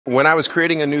When I was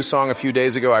creating a new song a few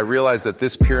days ago, I realized that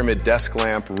this pyramid desk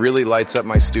lamp really lights up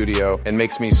my studio and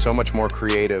makes me so much more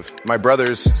creative. My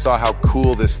brothers saw how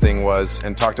cool this thing was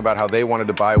and talked about how they wanted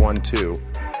to buy one too.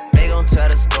 They gon' tell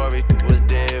the story was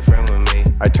different with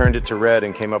me. I turned it to red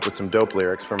and came up with some dope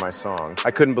lyrics for my song.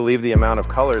 I couldn't believe the amount of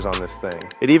colors on this thing.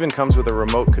 It even comes with a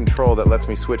remote control that lets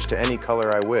me switch to any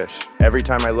color I wish. Every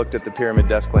time I looked at the pyramid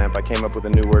desk lamp, I came up with a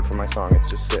new word for my song. It's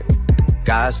just sick.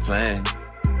 God's plan.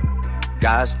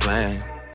 God's plan.